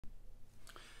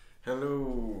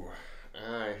Hello,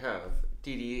 I have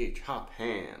DDH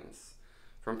HopHands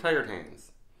from Tired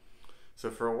Hands. So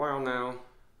for a while now,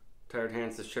 Tired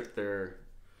Hands has shipped their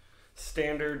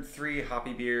standard 3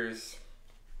 hoppy beers,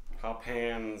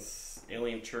 HopHands,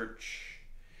 Alien Church,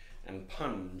 and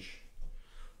Punch.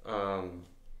 But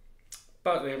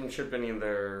they haven't shipped any of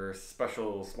their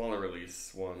special smaller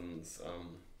release ones,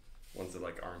 ones that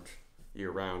aren't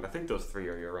year round. I think those 3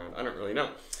 are year round. I don't really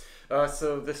know.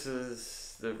 So this is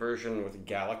the version with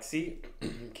Galaxy,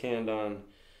 canned on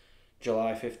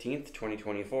July 15th,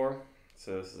 2024.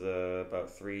 So this is about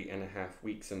 3.5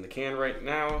 weeks in the can right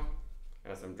now,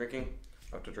 as I'm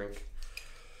about to drink.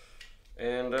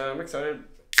 And I'm excited.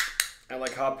 I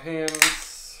like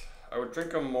HopHands. I would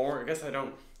drink them more. I guess I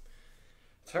don't.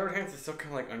 Tired Hands is still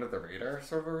kind of like under the radar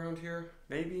sort of around here,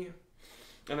 maybe.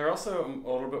 And they're also a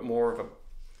little bit more of a,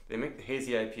 they make the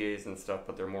hazy IPAs and stuff,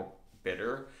 but they're more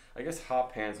bitter. I guess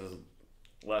HopHands was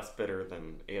less bitter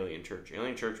than Alien Church.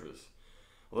 Alien Church was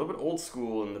a little bit old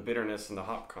school in the bitterness and the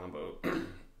hop combo.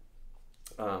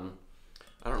 I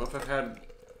don't know if I've had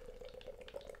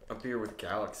a beer with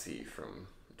Galaxy from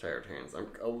Tired Hands. I'm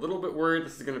a little bit worried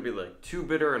this is going to be like too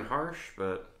bitter and harsh,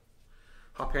 but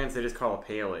HopHands they just call a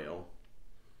pale ale.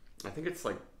 I think it's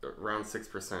like around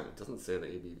 6%. It doesn't say the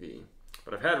ABV.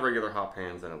 But I've had regular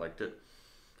HopHands and I liked it.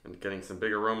 And getting some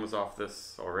big aromas off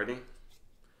this already.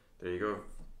 There you go.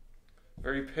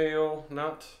 Very pale,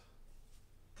 not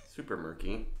super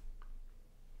murky.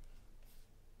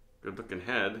 Good looking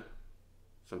head.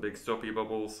 Some big soapy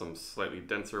bubbles, some slightly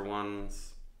denser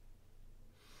ones.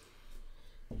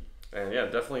 And yeah,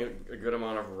 definitely a good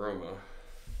amount of aroma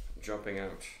jumping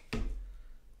out.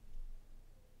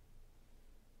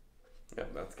 Yeah,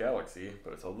 that's Galaxy,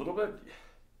 but it's a little bit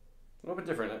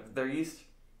different. They're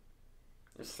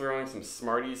just throwing some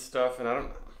Smarties stuff, and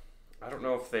I don't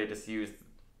know if they just use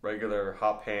regular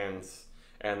HopHands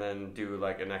and then do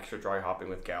like an extra dry hopping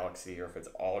with Galaxy, or if it's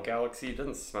all Galaxy. It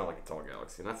doesn't smell like it's all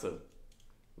Galaxy, and that's a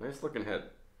nice looking head.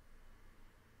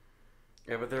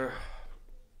 Yeah, but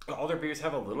all their beers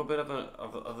have a little bit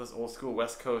of this old school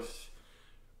West Coast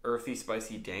earthy,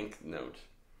 spicy, dank note.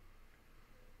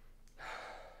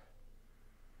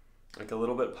 Like a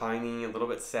little bit piney, a little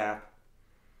bit sappy,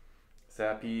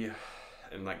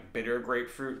 and like bitter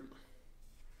grapefruit.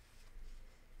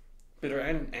 Bitter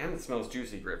and it smells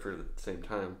juicy grapefruit at the same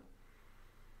time.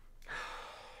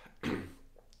 And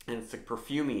it's like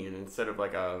perfumey, and instead of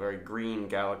like a very green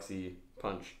Galaxy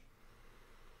punch.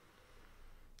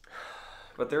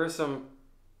 But there is some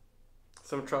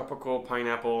tropical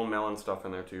pineapple melon stuff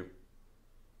in there too.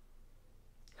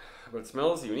 But it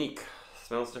smells unique.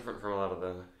 Smells different from a lot of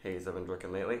the haze I've been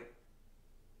drinking lately.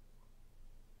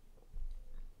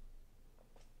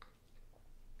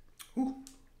 Ooh.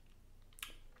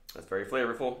 That's very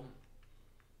flavorful.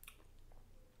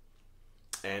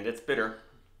 And it's bitter.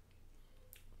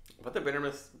 But the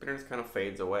bitterness kind of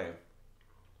fades away.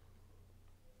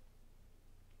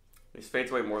 At least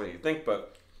fades away more than you think,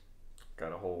 but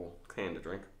got a whole can to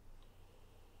drink.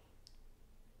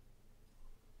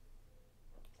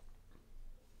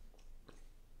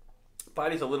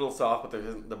 Body's a little soft,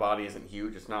 but the body isn't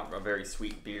huge. It's not a very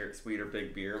sweet or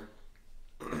big beer.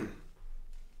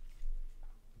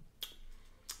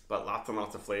 But lots and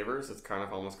lots of flavors. It's kind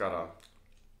of almost got a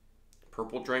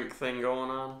purple drink thing going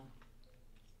on.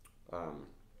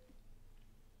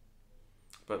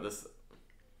 But this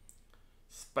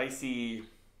spicy,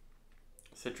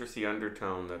 citrusy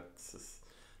undertone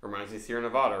reminds me of Sierra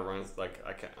Nevada.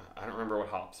 I don't remember what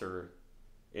hops are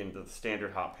in the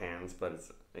standard HopHands, but it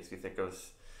makes me think of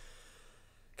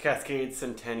Cascade,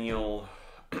 Centennial,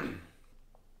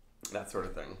 that sort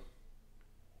of thing.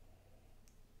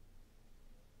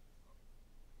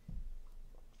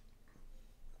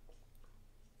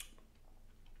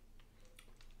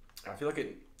 I feel like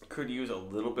it could use a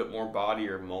little bit more body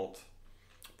or malt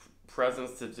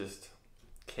presence to just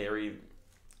carry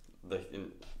the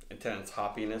intense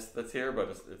hoppiness that's here, but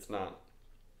it's not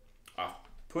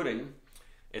off-putting.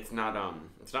 It's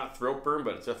not throat burn,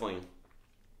 but it's definitely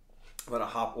a lot of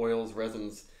hop oils,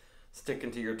 resins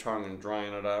sticking to your tongue and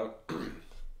drying it out.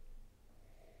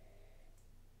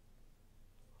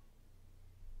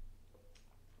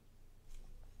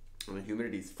 And the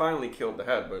humidity's finally killed the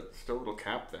head, but still a little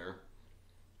cap there.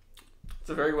 It's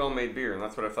a very well made beer, and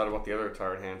that's what I thought about the other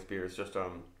Tired Hands beers. Just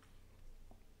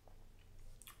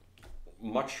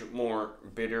much more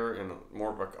bitter and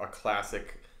more of a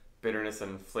classic bitterness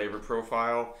and flavor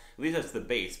profile. At least that's the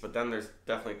base, but then there's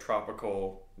definitely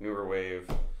tropical, newer wave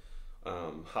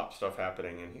hop stuff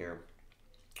happening in here.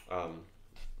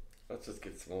 Let's just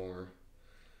get some more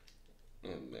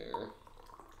in there.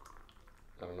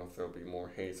 I don't know if there'll be more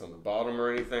haze on the bottom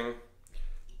or anything.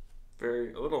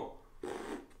 Maybe a little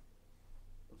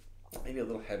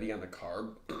heavy on the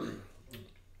carb.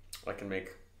 I can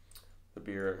make the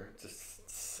beer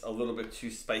just a little bit too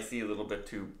spicy, a little bit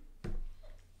too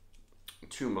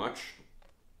much.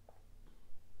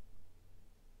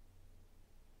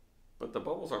 But the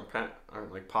bubbles aren't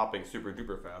like popping super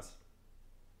duper fast.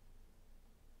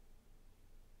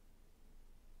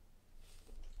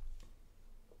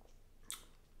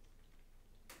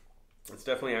 It's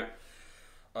definitely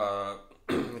a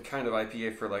kind of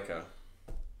IPA for like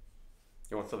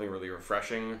you want something really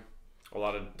refreshing. A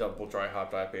lot of double dry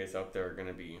hopped IPAs out there are going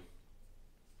to be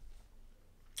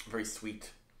very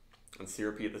sweet and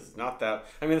syrupy. This is not that.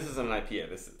 I mean, this isn't an IPA.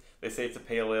 They say it's a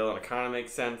pale ale, and it kind of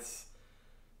makes sense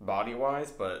body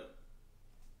wise, but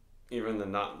even the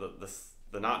not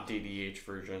DDH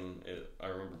version, I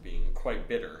remember being quite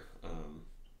bitter.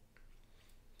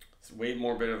 It's way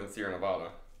more bitter than Sierra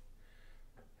Nevada.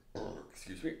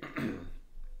 Excuse me.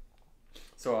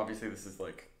 So obviously this is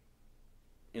like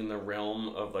in the realm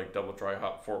of like double dry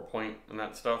hop 4-point and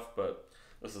that stuff, but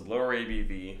this is lower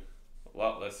ABV, a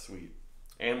lot less sweet,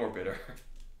 and more bitter.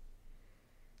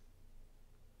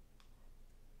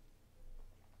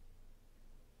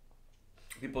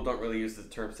 People don't really use the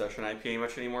term session IPA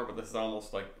much anymore, but this is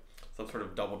almost like some sort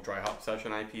of double dry hop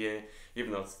session IPA,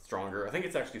 even though it's stronger. I think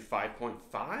it's actually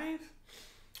 5.5?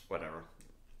 Whatever.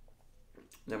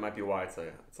 That might be why it's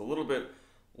a little bit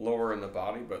lower in the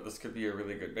body, but this could be a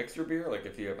really good mixer beer. Like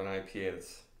if you have an IPA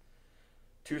that's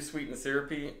too sweet and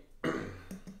syrupy,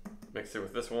 mix it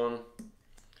with this one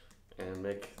and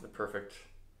make the perfect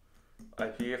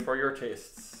IPA for your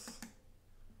tastes.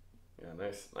 Yeah,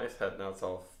 nice head. Now it's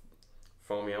all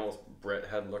foamy, almost Brett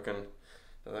head looking.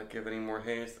 Does that give any more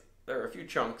haze? There are a few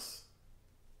chunks,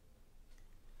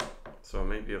 so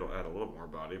maybe it'll add a little more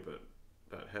body, but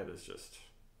that head is just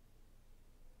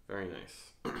very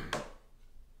nice.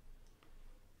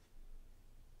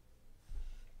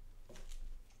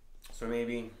 So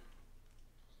maybe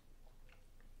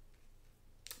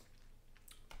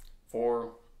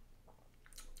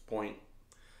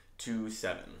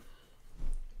 4.27.